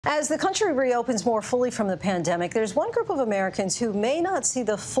As the country reopens more fully from the pandemic, there's one group of Americans who may not see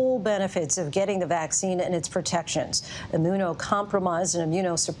the full benefits of getting the vaccine and its protections. Immunocompromised and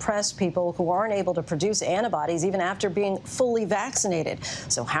immunosuppressed people who aren't able to produce antibodies even after being fully vaccinated.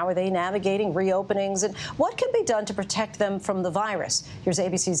 So how are they navigating reopenings, and what can be done to protect them from the virus? Here's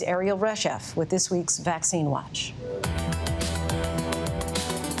ABC's Erielle Reshef with this week's Vaccine Watch.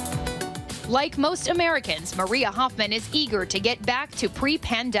 Like most Americans, Maria Hoffman is eager to get back to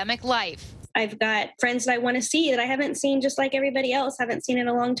pre-pandemic life. I've got friends that I want to see that I haven't seen, just like everybody else, haven't seen in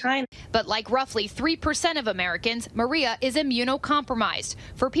a long time. But like roughly 3% of Americans, Maria is immunocompromised.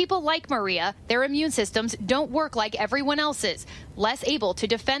 For people like Maria, their immune systems don't work like everyone else's, less able to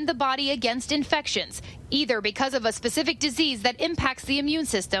defend the body against infections, either because of a specific disease that impacts the immune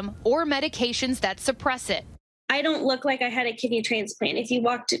system or medications that suppress it. I don't look like I had a kidney transplant. If you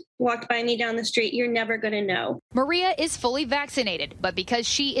walked by me down the street, you're never going to know. Maria is fully vaccinated, but because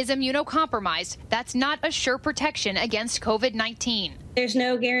she is immunocompromised, that's not a sure protection against COVID-19. There's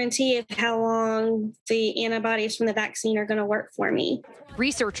no guarantee of how long the antibodies from the vaccine are going to work for me.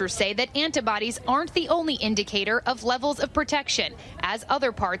 Researchers say that antibodies aren't the only indicator of levels of protection, as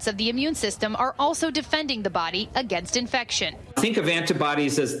other parts of the immune system are also defending the body against infection. Think of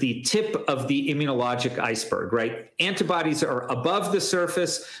antibodies as the tip of the immunologic iceberg, right? Antibodies are above the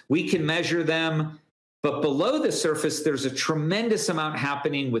surface. We can measure them. But below the surface, there's a tremendous amount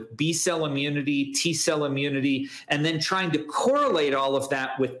happening with B-cell immunity, T-cell immunity, and then trying to correlate all of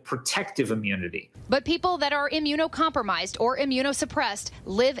that with protective immunity. But people that are immunocompromised or immunosuppressed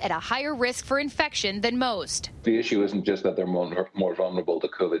live at a higher risk for infection than most. The issue isn't just that they're more vulnerable to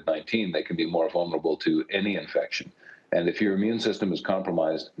COVID-19. They can be more vulnerable to any infection. And if your immune system is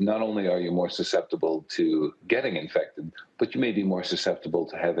compromised, not only are you more susceptible to getting infected, but you may be more susceptible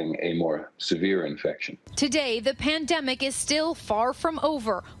to having a more severe infection. Today, the pandemic is still far from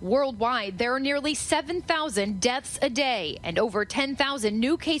over. Worldwide, there are nearly 7,000 deaths a day and over 10,000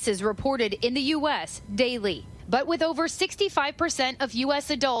 new cases reported in the U.S. daily. But with over 65% of U.S.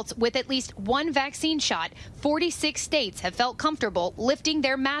 adults with at least one vaccine shot, 46 states have felt comfortable lifting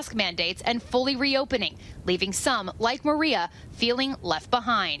their mask mandates and fully reopening, leaving some, like Maria, feeling left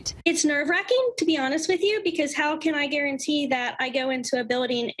behind. It's nerve-wracking, to be honest with you, because how can I guarantee that I go into a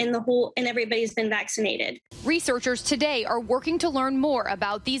building and everybody's been vaccinated? Researchers today are working to learn more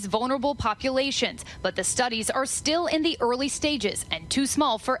about these vulnerable populations, but the studies are still in the early stages and too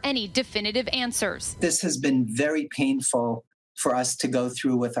small for any definitive answers. This has been very painful for us to go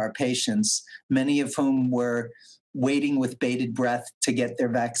through with our patients, many of whom were waiting with bated breath to get their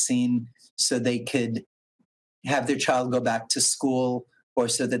vaccine so they could have their child go back to school or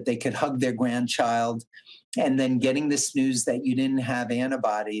so that they could hug their grandchild. And then getting this news that you didn't have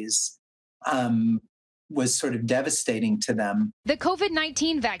antibodies was sort of devastating to them. The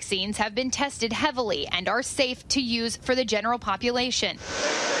COVID-19 vaccines have been tested heavily and are safe to use for the general population.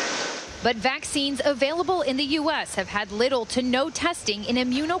 But vaccines available in the U.S. have had little to no testing in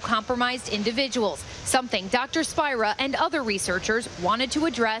immunocompromised individuals, something Dr. Spira and other researchers wanted to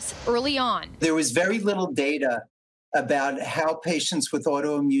address early on. There was very little data about how patients with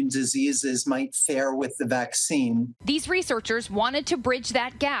autoimmune diseases might fare with the vaccine. These researchers wanted to bridge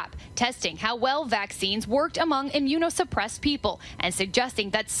that gap, testing how well vaccines worked among immunosuppressed people and suggesting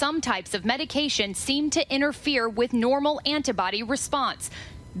that some types of medication seem to interfere with normal antibody response.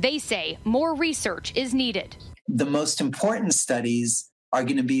 They say more research is needed. The most important studies are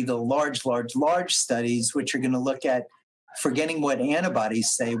going to be the large studies, which are going to look at, forgetting what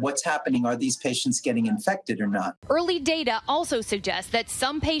antibodies say, what's happening. Are these patients getting infected or not? Early data also suggests that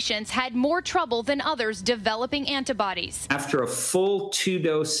some patients had more trouble than others developing antibodies. After a full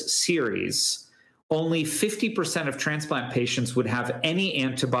 2-dose series, only 50% of transplant patients would have any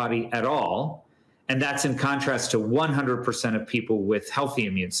antibody at all. And that's in contrast to 100% of people with healthy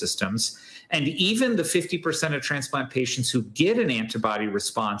immune systems. And even the 50% of transplant patients who get an antibody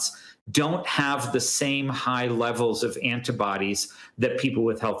response don't have the same high levels of antibodies that people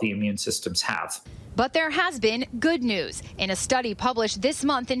with healthy immune systems have. But there has been good news. In a study published this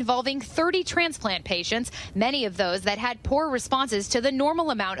month involving 30 transplant patients, many of those that had poor responses to the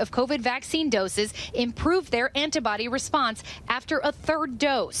normal amount of COVID vaccine doses improved their antibody response after a third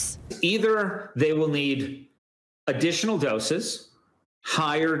dose. Either they will need additional doses,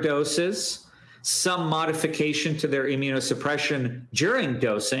 higher doses, some modification to their immunosuppression during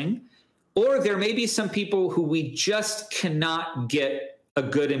dosing, or there may be some people who we just cannot get a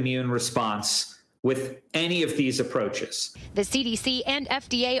good immune response with any of these approaches. The CDC and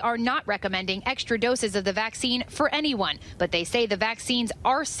FDA are not recommending extra doses of the vaccine for anyone, but they say the vaccines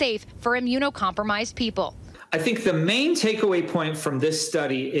are safe for immunocompromised people. I think the main takeaway point from this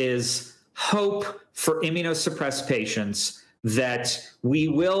study is hope for immunosuppressed patients that we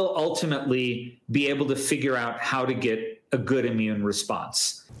will ultimately be able to figure out how to get a good immune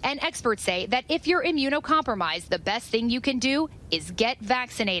response. And experts say that if you're immunocompromised, the best thing you can do is get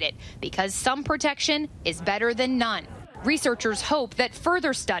vaccinated, because some protection is better than none. Researchers hope that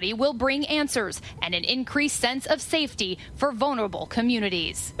further study will bring answers and an increased sense of safety for vulnerable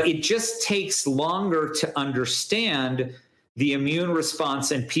communities. It just takes longer to understand the immune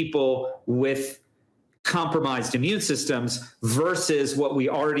response in people with compromised immune systems versus what we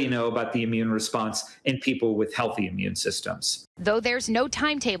already know about the immune response in people with healthy immune systems. Though there's no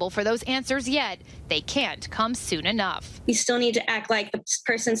timetable for those answers yet, they can't come soon enough. You still need to act like the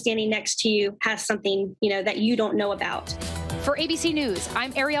person standing next to you has something, that you don't know about. For ABC News,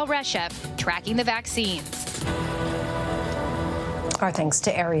 I'm Erielle Reshef, tracking the vaccines. Our thanks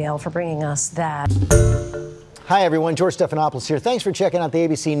to Erielle for bringing us that. Hi, everyone. George Stephanopoulos here. Thanks for checking out the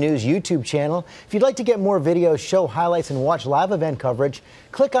ABC News YouTube channel. If you'd like to get more videos, show highlights, and watch live event coverage,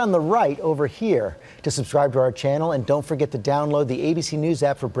 click on the right over here to subscribe to our channel. And don't forget to download the ABC News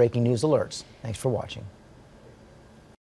app for breaking news alerts. Thanks for watching.